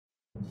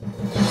Welcome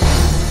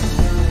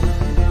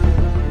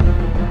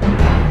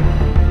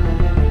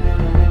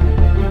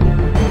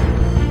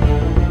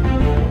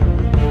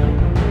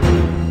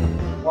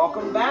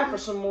back for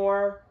some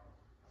more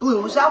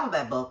Blues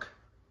Alphabet Book.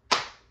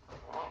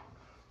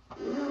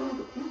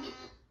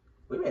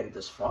 We made it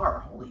this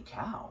far. Holy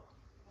cow.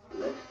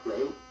 Let's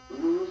play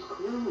Blues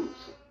Clues.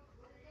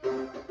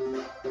 You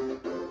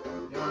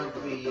want to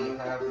be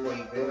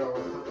halfway there or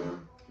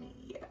something?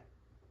 Yeah.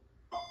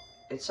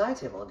 It's side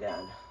table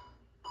again.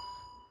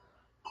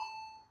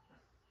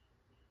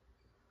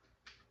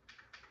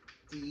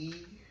 D.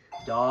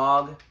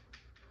 Dog.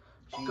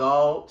 G,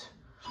 Goat.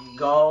 G,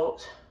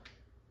 Goat.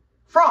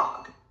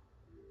 Frog.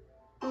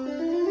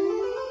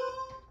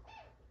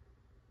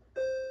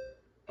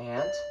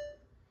 Ant.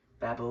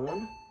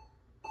 Baboon.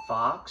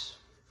 Fox.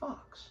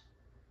 Fox.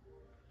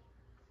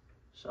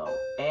 So,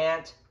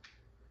 ant,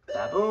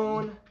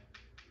 baboon,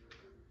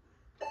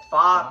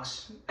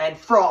 fox, and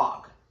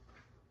frog.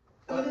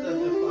 What does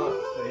the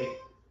fox say?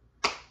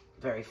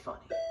 Very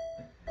funny.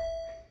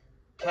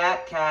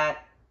 Cat,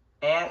 cat,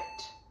 ant,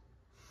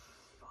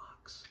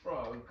 fox.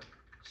 Frog.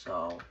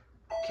 So,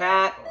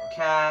 cat,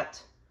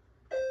 cat,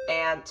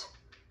 ant,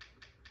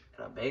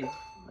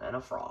 and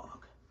a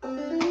frog.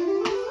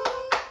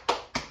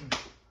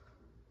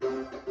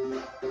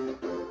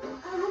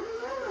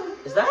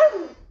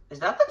 Is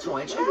that the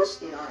toy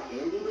chest? In our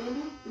handy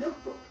dandy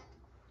notebook.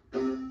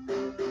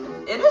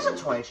 It is a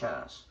toy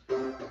chest.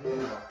 Yeah.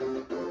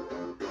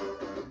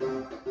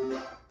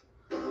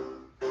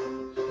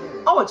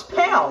 Oh, it's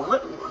pale.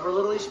 We're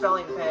literally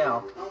spelling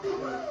pale.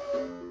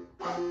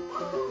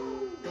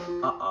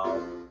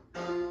 Uh-oh.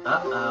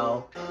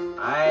 Uh-oh.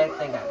 I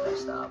think I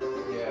messed up.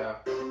 Yeah.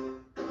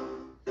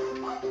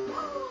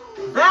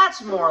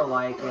 That's more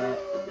like it.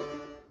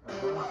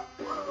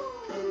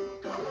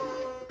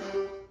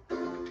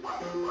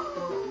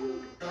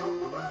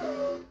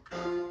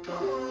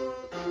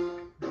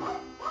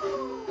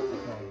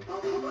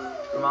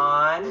 Come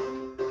on.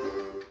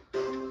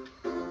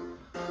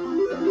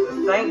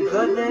 Thank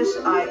goodness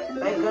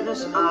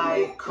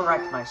I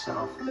correct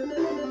myself.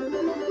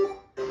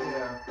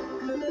 Yeah.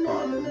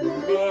 But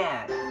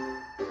man,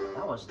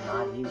 that was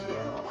not easy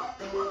at all.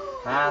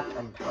 Half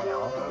and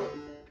pale.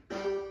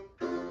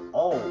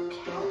 Oh,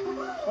 cow.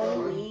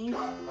 Holy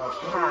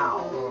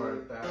cow. Or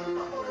that's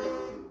where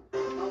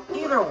you.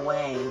 Either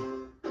way.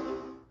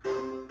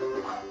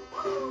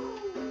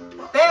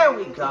 There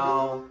we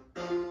go.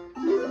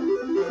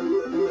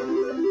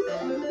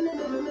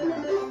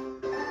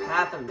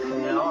 Half and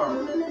pale, or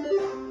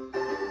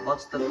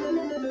what's the...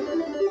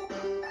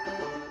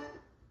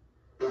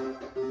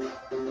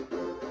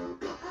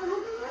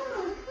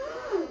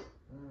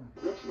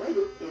 Let's write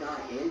it in our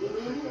handy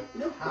dandy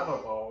notebook.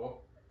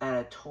 Paddle. And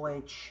a toy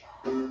chest.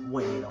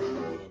 Wait a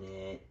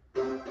minute.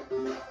 Might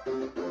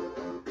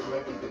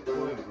be the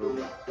toy room.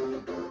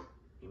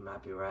 You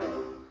might be right.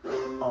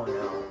 Oh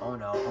no, oh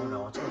no, oh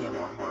no. It's gonna get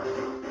more harder.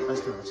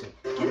 Let's do this.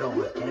 Get it over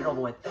with, get it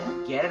over with,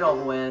 get it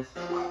over with.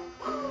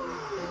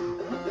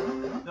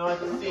 No,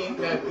 I'm seeing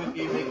that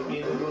cookie makes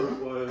me in the mood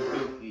for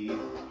cookies.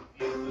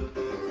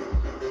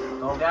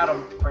 Go get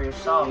them for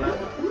yourself, man.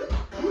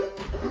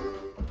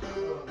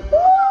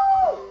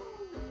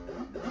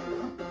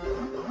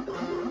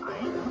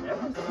 I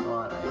never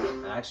thought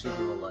I'd actually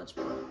do a Let's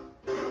Play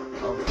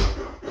of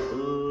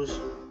Blues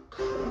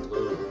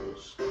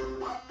Clues.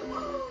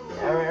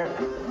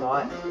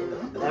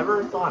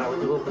 Never thought I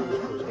would do a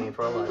Blues Clues game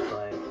for a Let's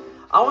Play.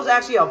 I was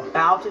actually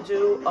about to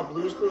do a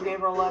Blues Clues game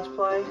for a Let's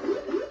Play.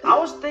 I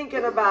was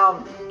thinking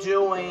about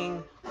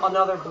doing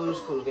another Blues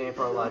Clues game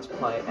for a Let's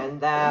Play,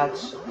 and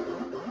that's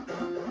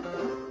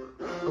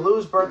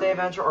Blues Birthday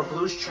Adventure or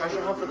Blues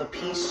Treasure Hunt for the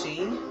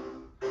PC.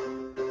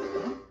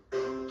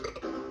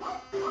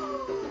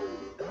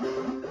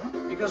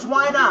 Because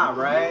why not,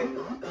 right?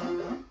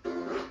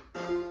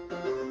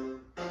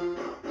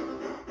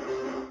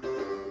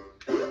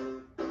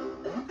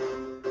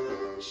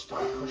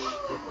 Start push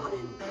that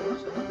button.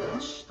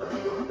 Start.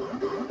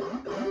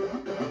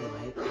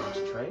 Anyway,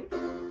 concentrate.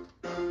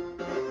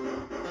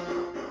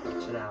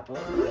 It's an apple.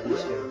 My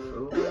least favorite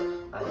fruit.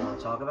 I don't want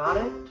to talk about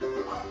it.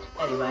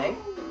 Anyway.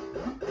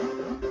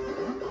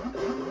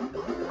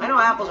 I know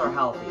apples are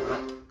healthy, but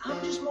I'm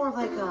just more of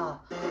like a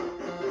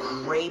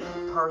grape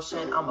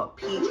person. I'm a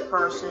peach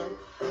person.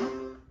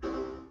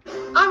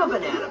 I'm a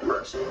banana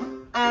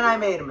person. And I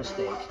made a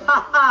mistake.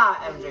 Ha ha!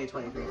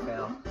 MJ23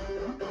 fail.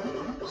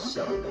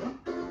 Silly me.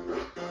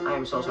 I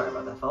am so sorry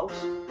about that, folks.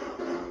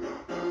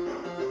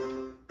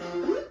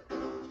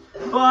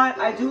 But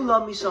I do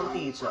love me some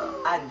pizza.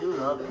 I do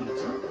love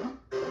pizza.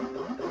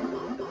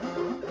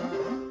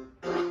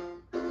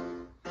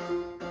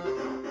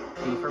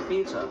 P for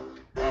pizza.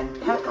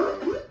 And pepper.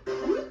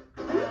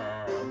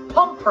 And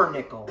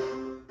pumpernickel.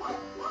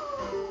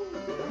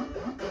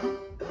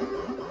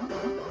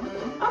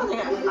 I don't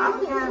think I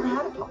ever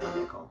had a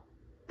pumpernickel.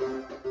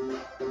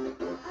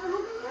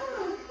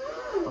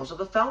 Those are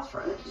the Felt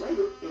friends. Write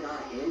it in our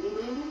handy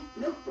dandy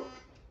notebook.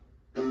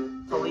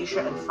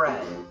 Felicia and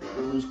Fred.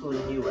 Blue's Clues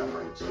and You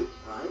reference. It's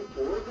time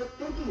for the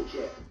thinking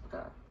chair.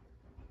 Okay.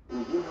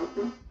 Will you help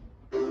them?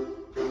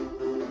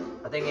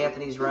 I think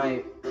Anthony's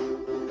right.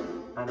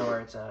 I know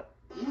where it's at.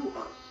 You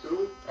are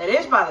so... It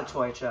is by the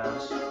toy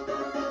chest.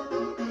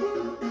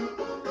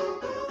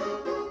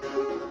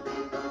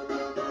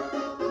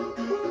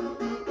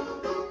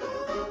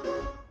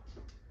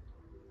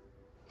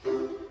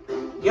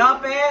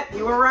 Yup, Ant,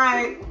 you were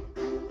right.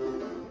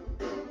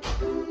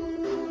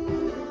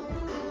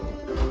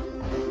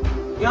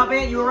 Yup,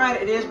 Ant, you were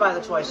right. It is by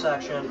the toy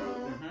section.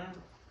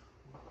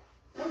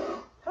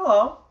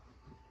 Hello.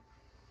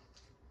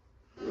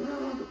 Where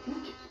are all the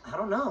peaches? I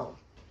don't know.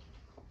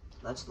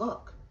 Let's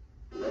look.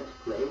 Let's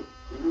play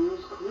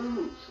Blue's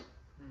Clues.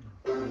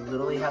 We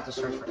literally have to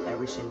search for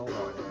every single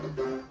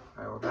one.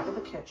 Alright, we're back in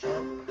the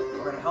kitchen.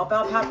 We're gonna help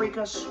out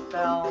Paprika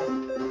spell.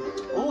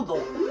 Ooh,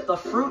 the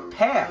fruit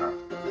pear.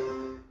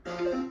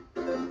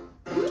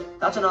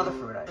 That's another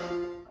fruit I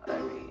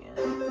mean.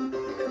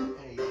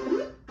 Hey.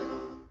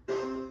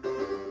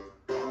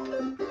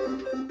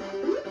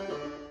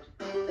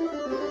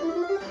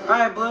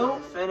 Alright, Blue,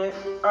 finish.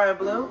 Alright,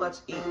 Blue,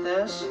 let's eat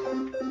this.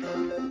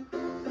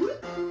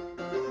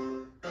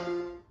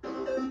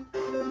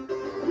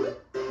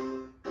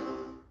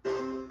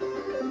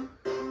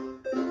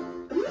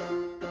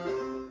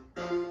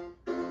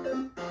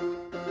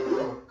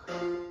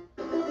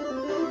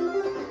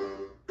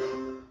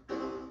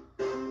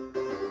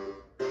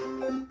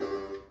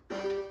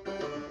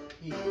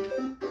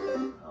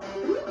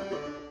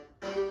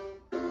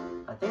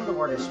 I think the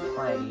word is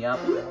play. Yup.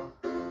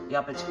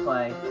 Yup, it's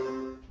play.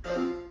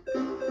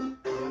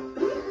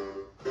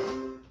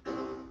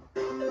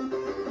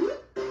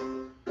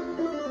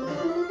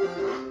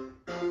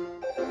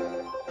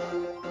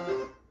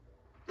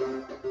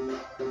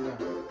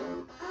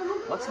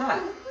 What's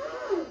that?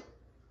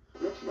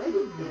 Let's write it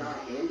in our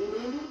handy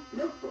dandy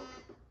notebook.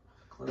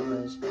 Clue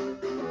is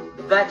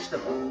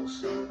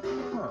vegetables.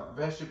 Huh.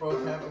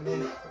 Vegetables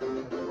happening. I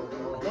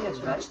think it's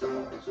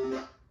vegetables.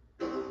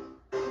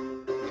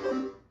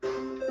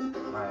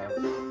 Alright.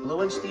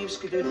 Blue and Steve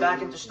skidooed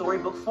back into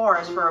Storybook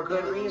Forest for a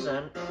good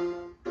reason.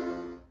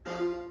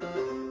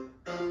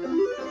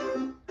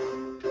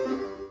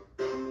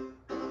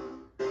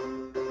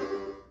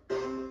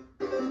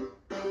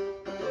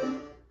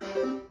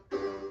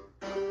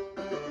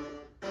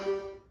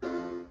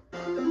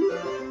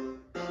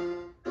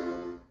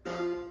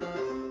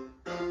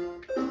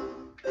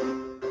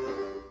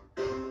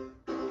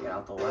 Get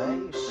out the way,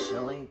 you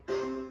silly.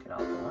 Get out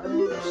the way,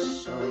 you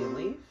silly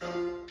leaf.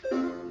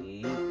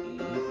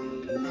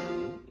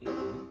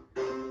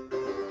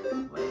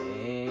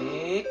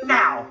 Wait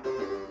now!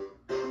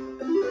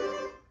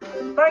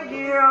 Thank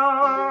you!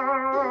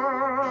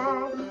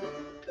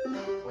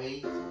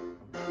 Wait.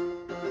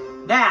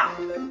 Now!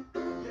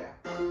 Yeah.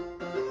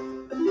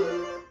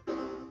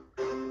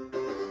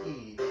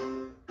 Key.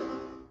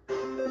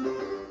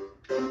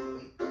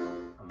 Wait.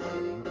 I'm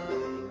waiting, I'm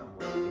waiting, I'm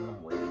waiting, I'm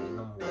waiting,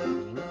 I'm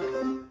waiting.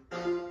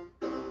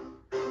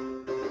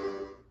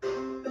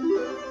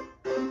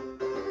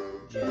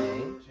 J.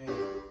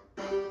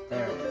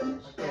 There it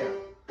is. Right there.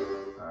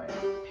 Alright,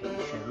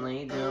 patiently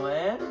do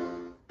it.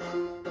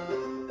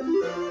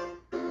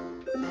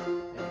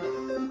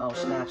 Oh,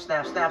 snap,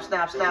 snap, snap,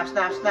 snap, snap,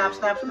 snap, snap,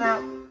 snap,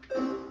 snap.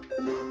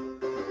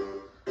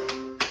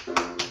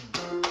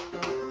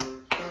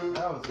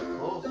 That was a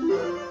close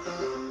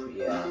one.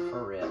 Yeah,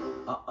 for real.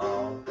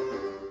 Uh-oh.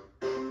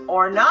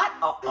 Or not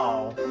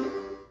uh-oh.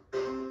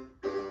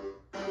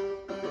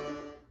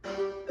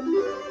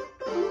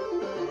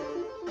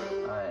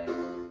 Alright.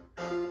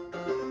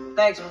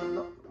 Thanks.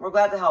 We're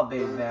glad to help,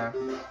 Baby Bear.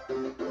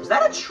 Is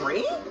that a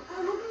tree?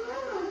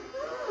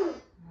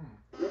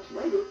 Let's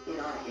write it in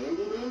our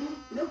handy dandy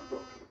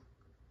notebook.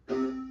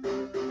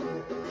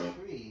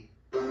 Tree.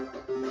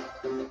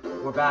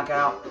 We're back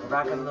out. We're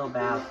back in the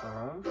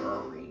bathroom for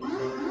a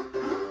reason.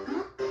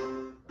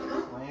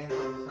 Land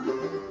or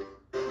something.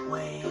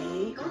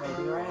 Wait,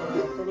 maybe you're right,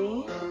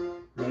 Anthony.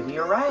 Maybe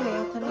you're right,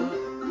 Anthony.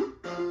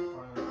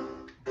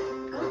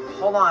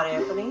 Hold on,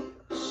 Anthony.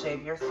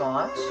 Save your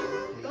thoughts.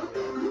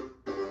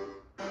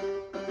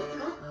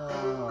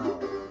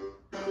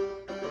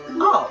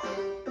 Oh,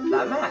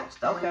 that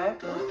matched. Okay.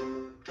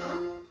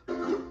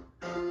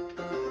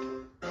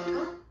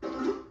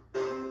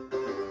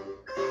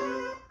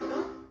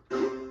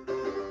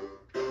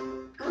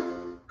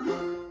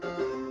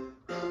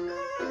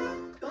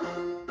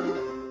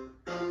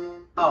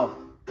 Oh.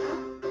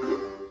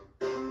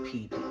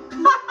 Pee.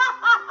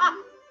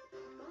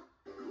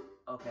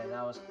 Okay,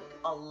 that was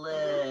a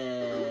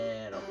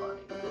little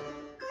funny.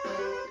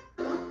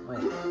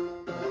 Wait.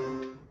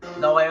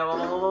 No, wait.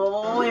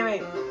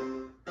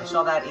 I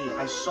saw that E.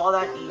 I saw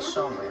that E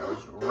somewhere. It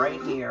was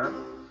right here.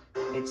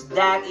 It's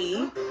that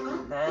E.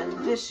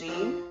 Then this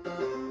E.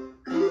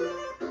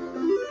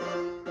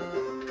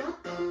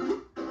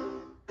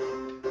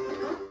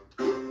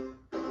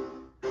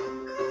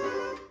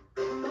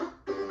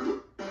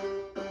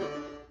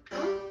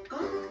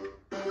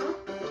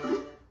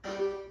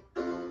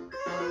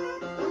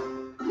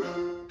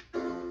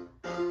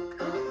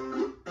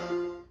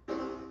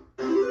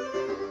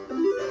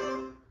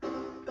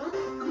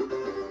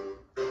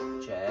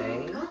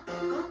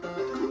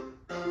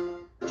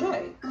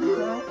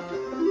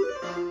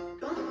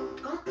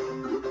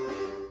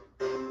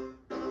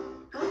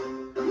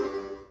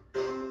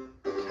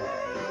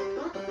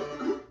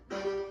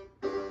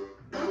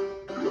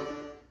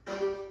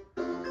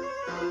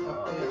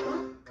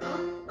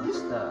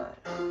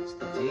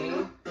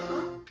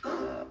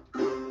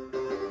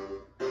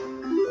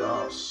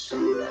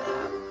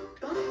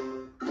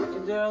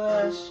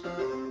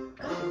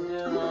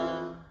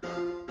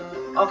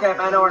 Okay,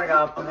 I know where to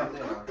go. Okay.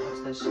 There.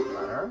 What's this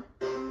letter?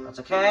 That's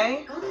a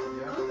K.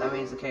 Yeah. That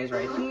means the K is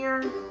right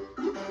here.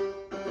 Yeah.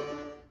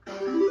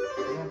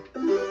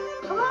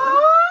 Come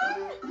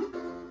on!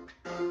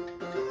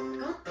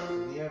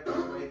 Yeah, it's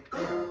right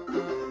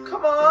there.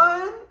 Come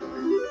on!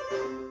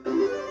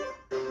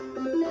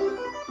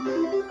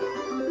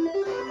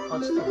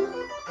 What's the...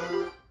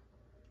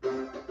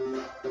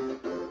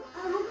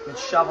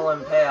 It's shovel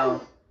and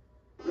pail.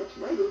 Much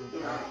later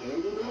in our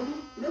handy-dandy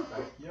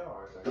notebook.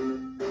 Backyard.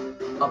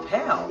 A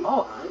pail?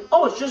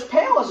 Oh, it's just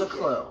pail as a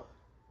clue.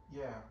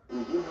 Yeah.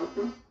 Will you help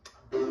them?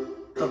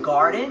 The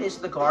garden? Is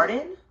it the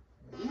garden?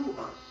 You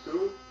are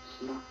so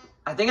smart.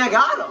 I think I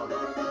got him.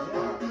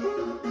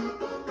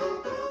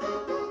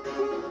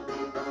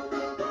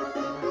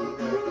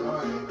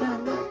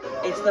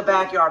 Yeah. It's the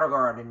backyard or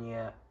garden,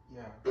 yeah.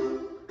 Yeah.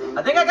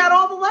 I think I got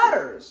all the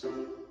letters.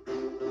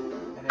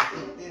 And I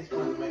think this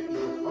one might be the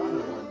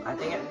final one.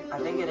 I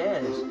think it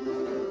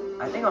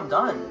is. I think I'm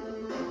done.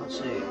 Let's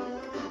see.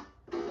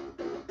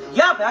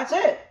 Yep, that's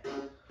it.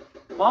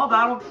 Well,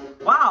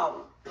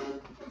 wow.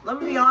 Let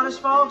me be honest,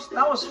 folks.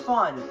 That was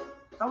fun.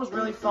 That was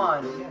really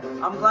fun.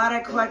 Yeah. I'm glad I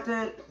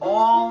collected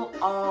all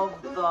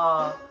of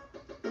the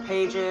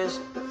pages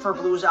for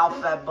Blue's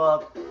alphabet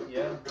book.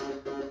 Yeah.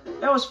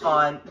 It was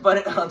fun,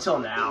 but until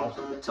now.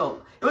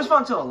 It was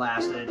fun until it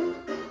lasted.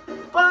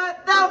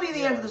 But that'll be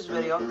the end of this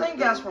video. Thank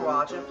you guys for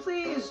watching.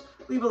 Please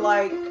leave a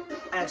like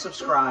and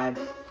subscribe.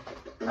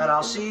 And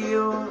I'll see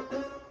you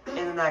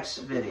in the next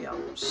video.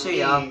 See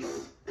ya.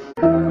 Peace.